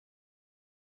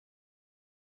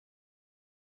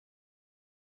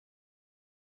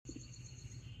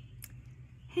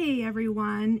Hey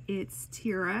everyone, it's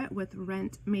Tira with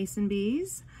Rent Mason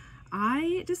Bees.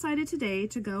 I decided today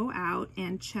to go out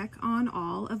and check on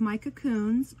all of my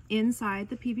cocoons inside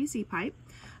the PVC pipe.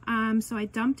 So I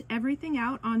dumped everything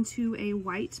out onto a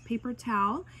white paper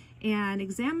towel and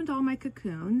examined all my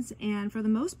cocoons, and for the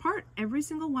most part every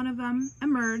single one of them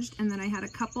emerged, and then I had a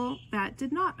couple that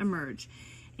did not emerge.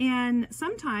 And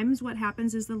sometimes what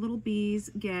happens is the little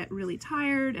bees get really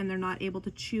tired and they're not able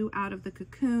to chew out of the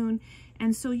cocoon,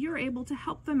 and so you're able to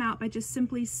help them out by just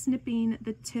simply snipping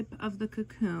the tip of the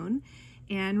cocoon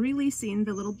and releasing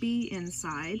the little bee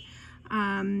inside.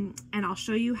 And I'll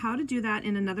show you how to do that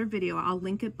in another video. I'll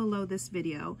link it below this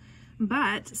video.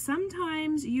 But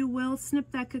sometimes you will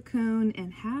snip that cocoon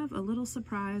and have a little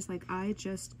surprise like I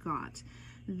just got.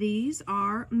 These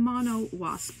are mono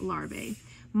wasp larvae.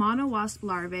 Mono wasp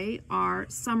larvae are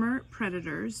summer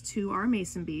predators to our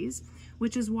mason bees,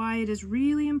 which is why it is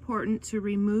really important to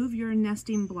remove your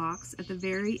nesting blocks at the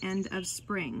very end of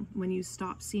spring when you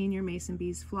stop seeing your mason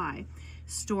bees fly.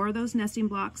 Store those nesting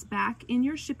blocks back in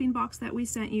your shipping box that we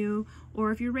sent you,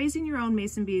 or if you're raising your own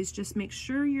mason bees, just make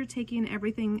sure you're taking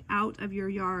everything out of your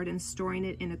yard and storing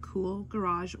it in a cool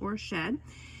garage or shed.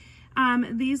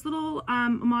 These little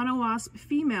mono wasp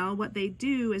female, what they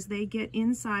do is they get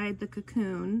inside the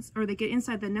cocoons, or they get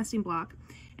inside the nesting block,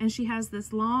 and she has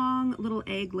this long little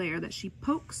egg layer that she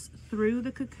pokes through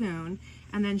the cocoon,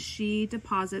 and then she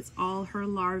deposits all her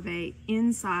larvae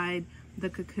inside the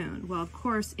cocoon. Well, of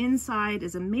course, inside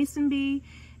is a mason bee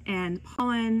and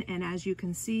pollen, and as you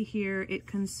can see here, it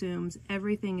consumes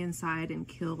everything inside and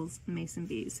kills mason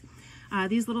bees.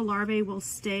 These little larvae will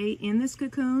stay in this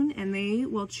cocoon and they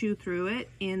will chew through it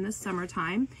in the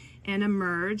summertime and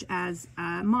emerge as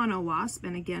a mono wasp,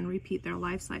 and again repeat their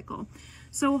life cycle.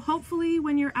 So hopefully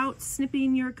when you're out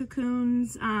snipping your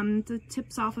cocoons, the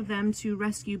tips off of them to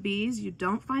rescue bees, you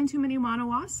don't find too many mono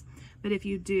wasps. But if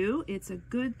you do, it's a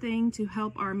good thing to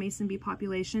help our mason bee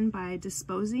population by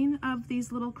disposing of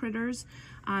these little critters,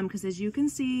 because as you can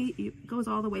see, it goes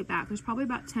all the way back. There's probably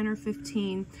about 10 or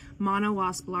 15 mono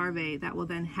wasp larvae that will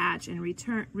then hatch and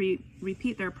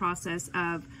repeat their process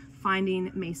of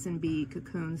finding mason bee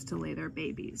cocoons to lay their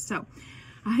babies. So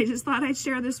I just thought I'd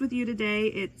share this with you today.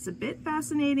 It's a bit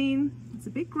fascinating, it's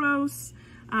a bit gross,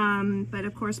 but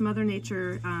of course Mother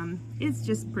Nature is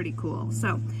just pretty cool.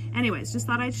 So anyways, just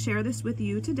thought I'd share this with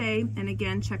you today, and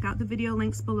again, check out the video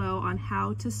links below on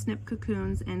how to snip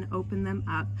cocoons and open them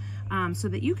up so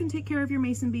that you can take care of your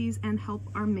mason bees and help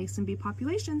our mason bee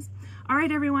populations. All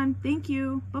right everyone, thank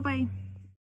you, bye-bye.